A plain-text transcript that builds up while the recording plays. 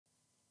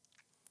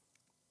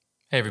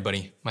Hey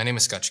everybody, my name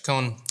is Scott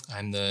Chacon.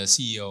 I'm the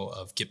CEO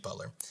of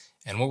GitButler,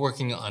 and we're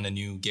working on a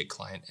new Git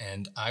client.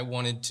 And I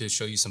wanted to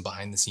show you some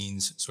behind the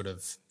scenes sort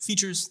of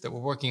features that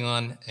we're working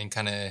on and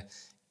kind of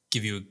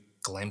give you a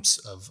glimpse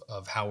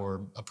of how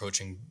we're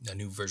approaching a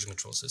new version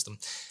control system.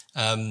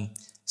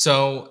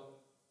 So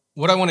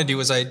what I want to do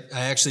is I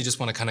actually just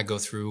want to kind of go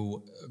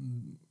through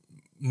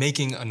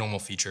making a normal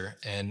feature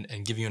and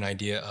give you an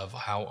idea of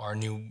how our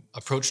new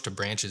approach to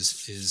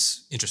branches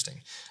is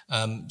interesting.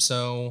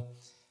 So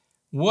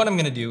what I'm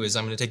going to do is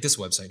I'm going to take this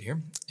website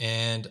here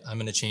and I'm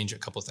going to change a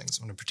couple of things.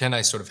 I'm going to pretend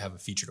I sort of have a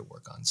feature to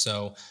work on.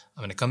 So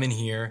I'm going to come in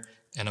here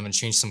and I'm going to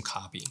change some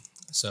copy.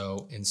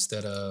 So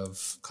instead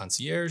of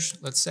concierge,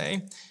 let's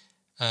say,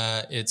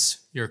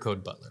 it's your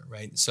code butler,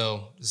 right?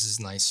 So this is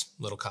a nice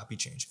little copy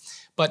change.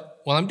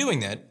 But while I'm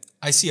doing that,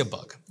 I see a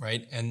bug,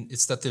 right? And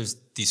it's that there's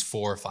these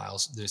 4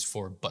 files, there's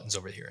 4 buttons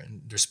over here,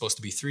 and there's supposed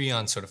to be 3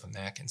 on sort of a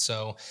Mac. And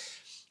so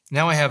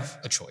now I have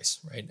a choice,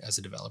 right, as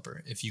a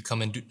developer. If you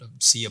come and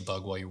see a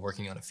bug while you're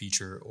working on a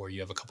feature, or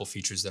you have a couple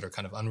features that are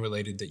kind of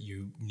unrelated that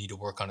you need to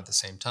work on at the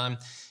same time,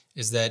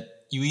 is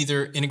that you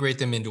either integrate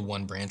them into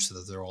one branch so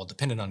that they're all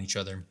dependent on each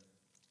other,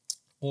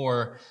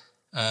 or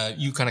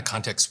you kind of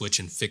context switch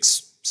and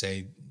fix,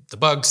 say, the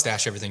bug,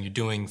 stash everything you're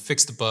doing,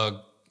 fix the bug,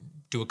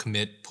 do a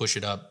commit, push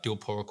it up, do a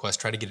pull request,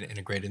 try to get it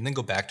integrated, and then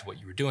go back to what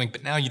you were doing.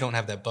 But now you don't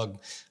have that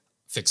bug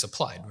fix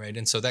applied, right?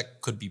 And so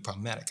that could be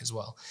problematic as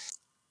well.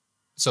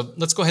 So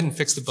let's go ahead and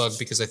fix the bug,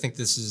 because I think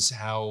this is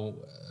how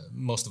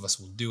most of us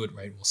will do it,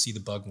 right? We'll see the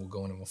bug and we'll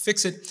go in and we'll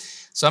fix it.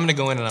 So I'm going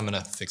to go in and I'm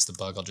going to fix the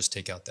bug. I'll just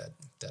take out that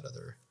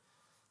other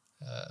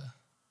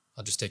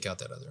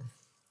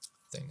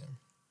thing there.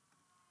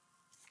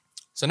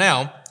 So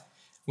now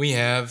we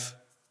have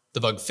the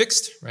bug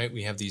fixed, right?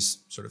 We have these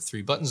sort of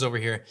 3 buttons over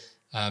here,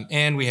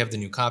 and we have the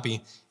new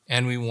copy,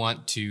 and we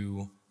want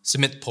to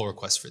submit pull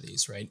requests for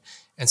these, right?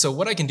 And so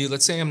what I can do,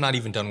 let's say I'm not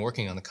even done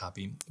working on the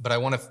copy, but I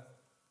want to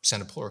send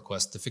a pull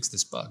request to fix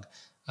this bug.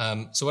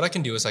 So what I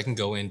can do is I can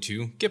go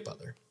into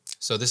GitButler.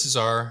 So this is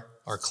our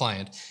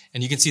client,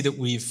 and you can see that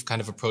we've kind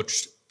of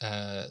approached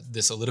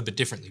this a little bit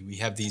differently. We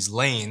have these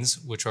lanes,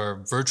 which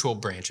are virtual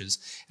branches,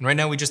 and right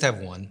now we just have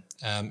one,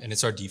 and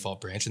it's our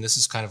default branch. And this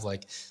is kind of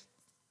like,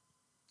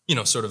 you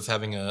know, sort of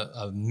having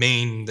a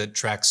main that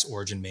tracks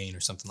origin main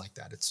or something like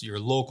that. It's your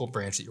local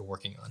branch that you're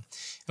working on.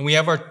 And we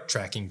have our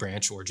tracking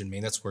branch, origin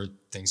main. That's where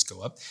things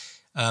go up.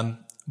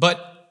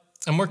 But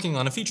I'm working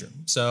on a feature.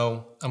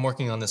 So I'm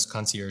working on this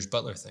concierge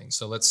butler thing.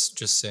 So let's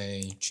just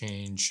say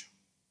change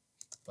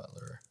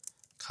butler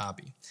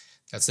copy.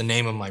 That's the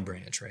name of my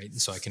branch, right?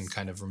 So I can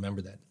kind of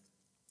remember that.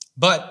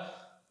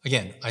 But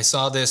again, I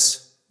saw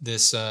this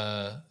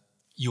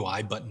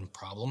UI button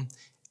problem,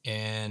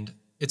 and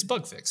it's a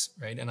bug fix,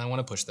 right? And I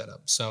want to push that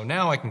up. So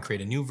now I can create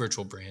a new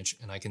virtual branch,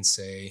 and I can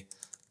say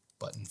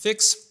button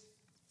fix,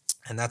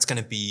 and that's going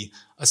to be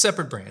a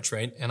separate branch,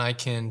 right? And I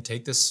can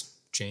take this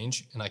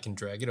change and I can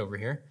drag it over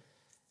here.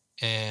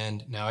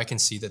 And now I can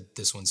see that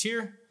this one's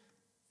here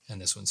and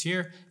this one's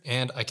here,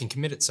 and I can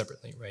commit it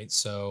separately, right?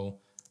 So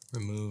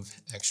remove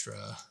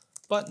extra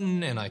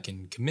button, and I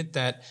can commit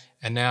that.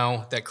 And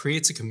now that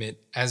creates a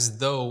commit as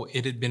though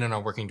it had been in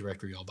our working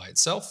directory all by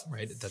itself,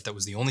 right? That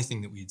was the only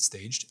thing that we had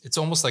staged. It's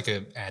almost like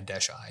a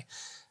add-i.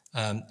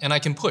 And I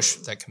can push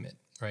that commit,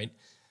 right?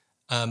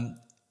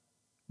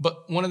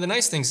 But one of the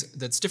nice things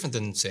that's different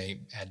than, say,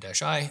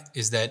 add-i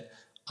is that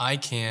I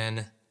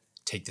can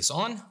take this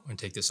on and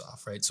take this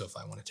off, right? So if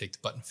I want to take the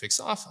button fix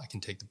off, I can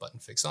take the button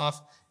fix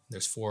off.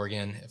 There's 4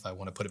 again. If I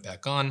want to put it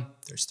back on,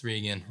 there's 3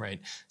 again,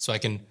 right? So I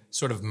can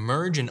sort of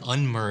merge and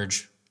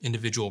unmerge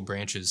individual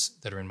branches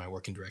that are in my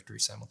working directory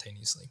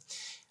simultaneously.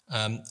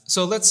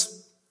 So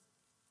let's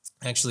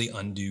actually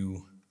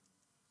undo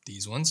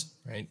these ones,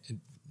 right? It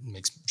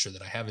makes sure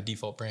that I have a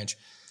default branch.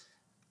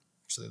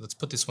 Actually, let's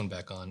put this one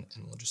back on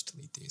and we'll just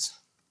delete these.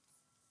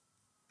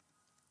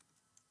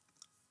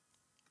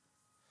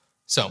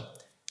 So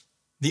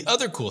the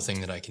other cool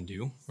thing that I can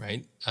do,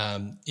 right,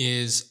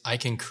 is I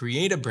can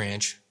create a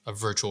branch, a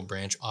virtual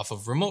branch, off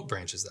of remote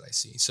branches that I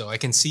see. So I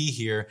can see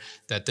here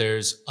that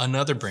there's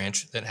another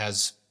branch that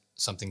has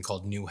something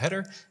called new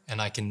header,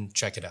 and I can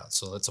check it out.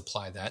 So let's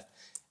apply that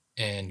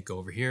and go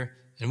over here.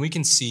 And we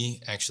can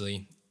see,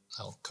 actually,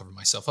 I'll cover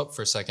myself up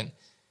for a second.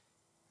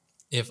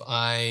 If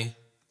I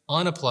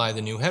unapply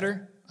the new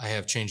header, I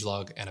have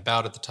changelog and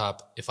about at the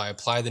top. If I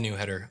apply the new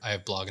header, I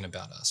have blog and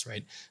about us,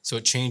 right? So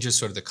it changes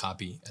sort of the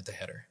copy at the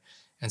header.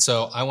 And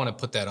so I want to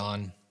put that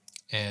on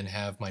and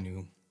have my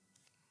new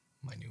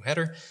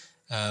header.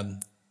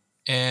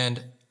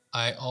 And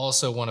I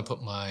also want to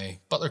put my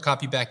butler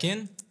copy back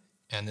in.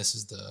 And this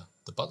is the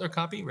butler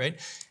copy, right?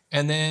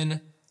 And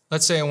then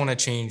let's say I want to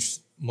change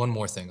one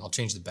more thing. I'll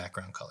change the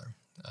background color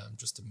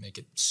just to make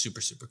it super,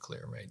 super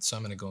clear, right? So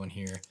I'm going to go in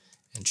here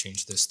and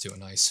change this to a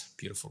nice,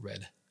 beautiful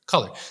red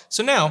color.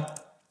 So now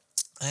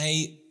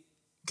I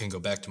can go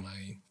back to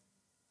my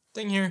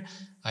thing here.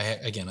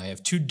 Again, I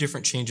have 2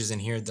 different changes in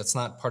here. That's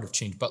not part of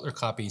change butler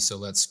copy. So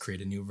let's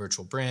create a new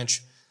virtual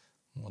branch.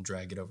 We'll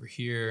drag it over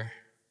here.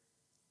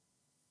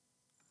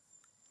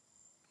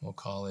 We'll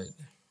call it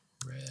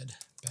red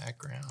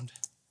background.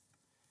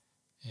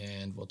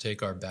 And we'll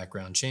take our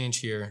background change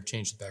here,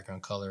 change the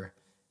background color,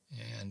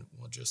 and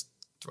we'll just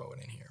throw it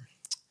in here.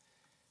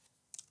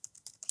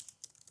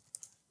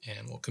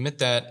 And we'll commit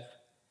that.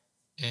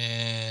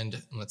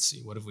 And let's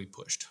see, what have we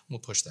pushed? We'll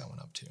push that one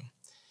up too.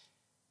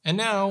 And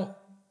now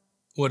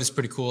what is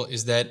pretty cool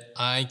is that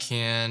I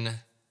can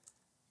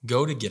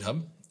go to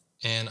GitHub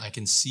and I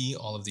can see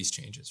all of these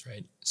changes,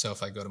 right? So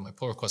if I go to my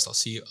pull request, I'll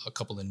see a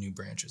couple of new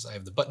branches. I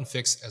have the button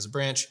fix as a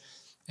branch.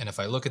 And if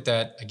I look at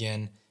that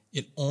again,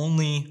 it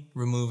only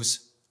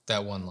removes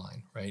that one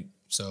line, right?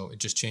 So it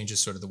just changes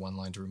sort of the one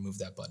line to remove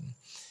that button.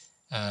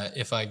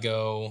 If I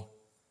go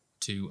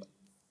to,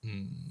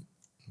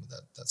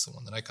 that's the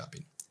one that I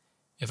copied.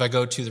 If I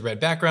go to the red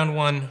background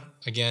one,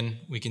 again,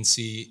 we can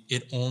see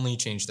it only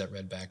changed that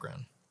red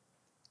background.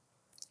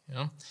 You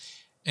know?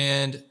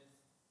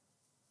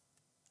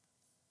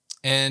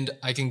 And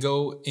I can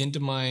go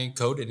into my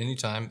code at any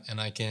time and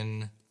I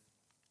can,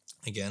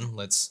 again,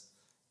 let's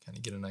kind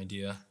of get an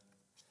idea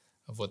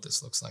of what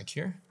this looks like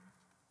here.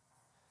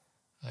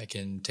 I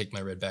can take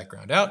my red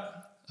background out.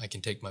 I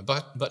can take my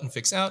button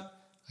fix out.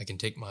 I can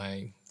take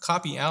my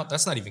copy out.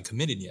 That's not even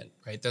committed yet,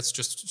 right? That's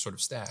just sort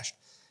of stashed.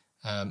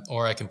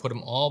 Or I can put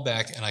them all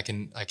back and I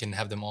can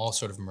have them all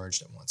sort of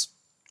merged at once.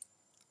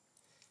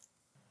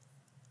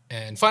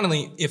 And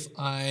finally, if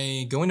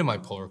I go into my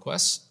pull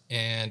requests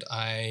and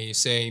I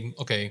say,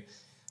 okay,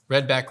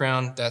 red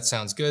background, that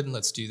sounds good.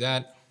 Let's do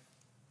that.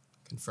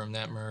 Confirm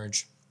that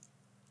merge.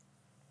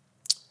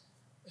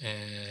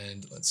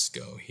 And let's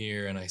go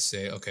here and I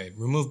say, okay,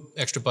 remove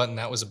extra button.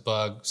 That was a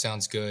bug.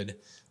 Sounds good.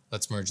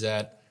 Let's merge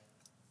that.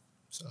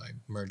 So I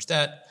merge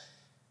that.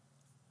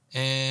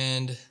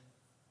 And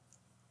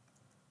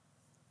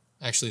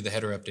actually the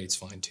header update's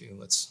fine too.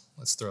 Let's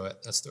throw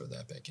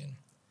that back in.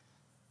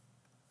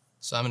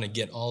 So I'm going to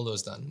get all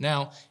those done.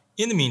 Now,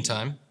 in the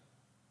meantime,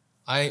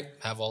 I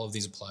have all of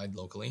these applied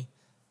locally.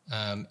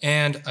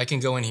 And I can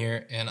go in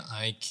here and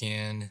I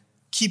can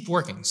keep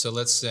working. So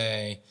let's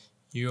say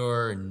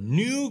your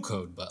new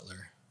code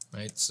butler,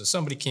 right? So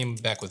somebody came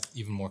back with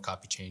even more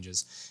copy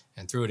changes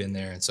and threw it in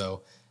there. And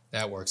so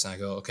that works. And I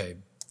go, okay,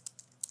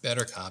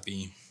 better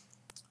copy,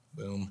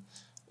 boom.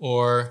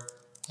 Or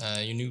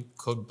your new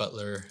code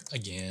butler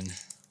again.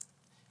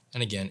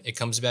 And again, it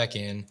comes back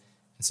in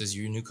and says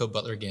your new code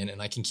butler again,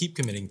 and I can keep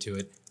committing to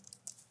it.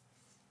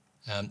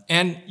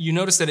 And you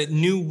notice that it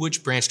knew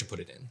which branch to put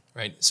it in,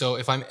 right? So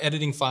if I'm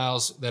editing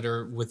files that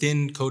are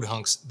within code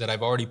hunks that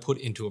I've already put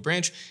into a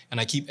branch and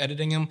I keep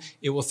editing them,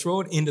 it will throw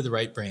it into the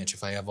right branch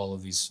if I have all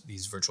of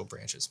these virtual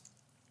branches.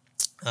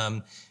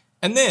 And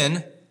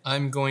then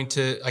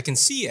I can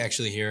see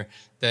actually here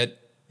that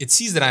it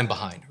sees that I'm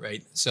behind,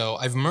 right? So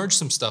I've merged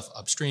some stuff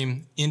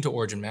upstream into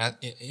origin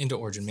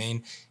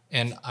main,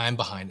 and I'm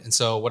behind. And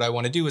so what I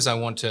want to do is I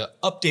want to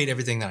update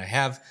everything that I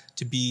have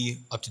to be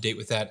up to date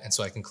with that. And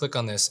so I can click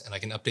on this and I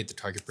can update the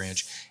target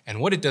branch. And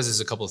what it does is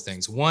a couple of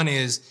things. One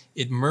is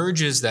it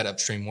merges that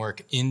upstream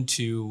work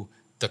into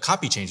the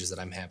copy changes that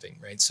I'm having,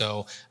 right?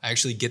 So I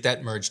actually get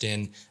that merged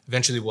in.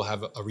 Eventually we'll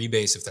have a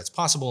rebase if that's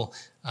possible.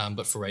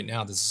 But for right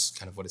now, this is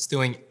kind of what it's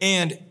doing.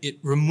 And it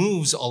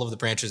removes all of the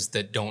branches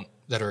that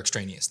are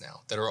extraneous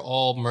now, that are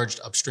all merged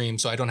upstream,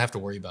 so I don't have to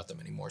worry about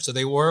them anymore. So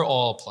they were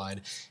all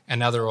applied, and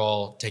now they're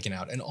all taken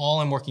out. And all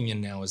I'm working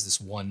in now is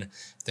this one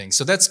thing.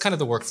 So that's kind of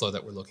the workflow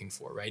that we're looking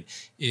for, right?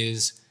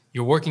 Is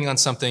you're working on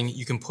something,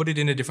 you can put it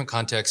in a different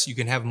context, you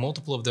can have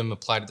multiple of them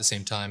applied at the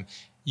same time.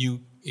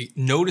 It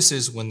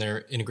notices when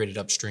they're integrated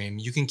upstream.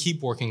 You can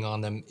keep working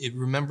on them. It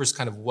remembers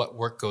kind of what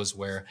work goes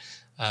where,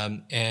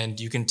 and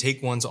you can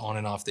take ones on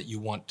and off that you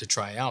want to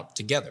try out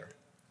together.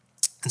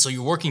 And so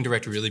your working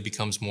directory really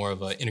becomes more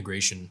of an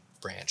integration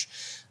branch.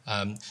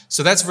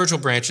 So that's virtual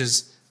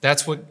branches.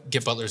 That's what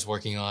GitButler is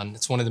working on.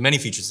 It's one of the many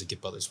features that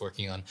GitButler is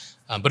working on.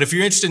 But if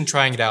you're interested in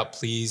trying it out,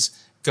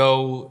 please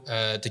go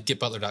to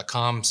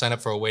gitbutler.com, sign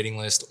up for a waiting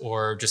list,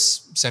 or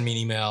just send me an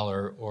email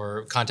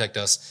or contact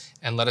us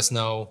and let us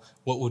know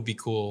what would be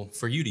cool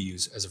for you to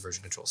use as a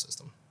version control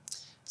system.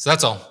 So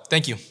that's all.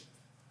 Thank you.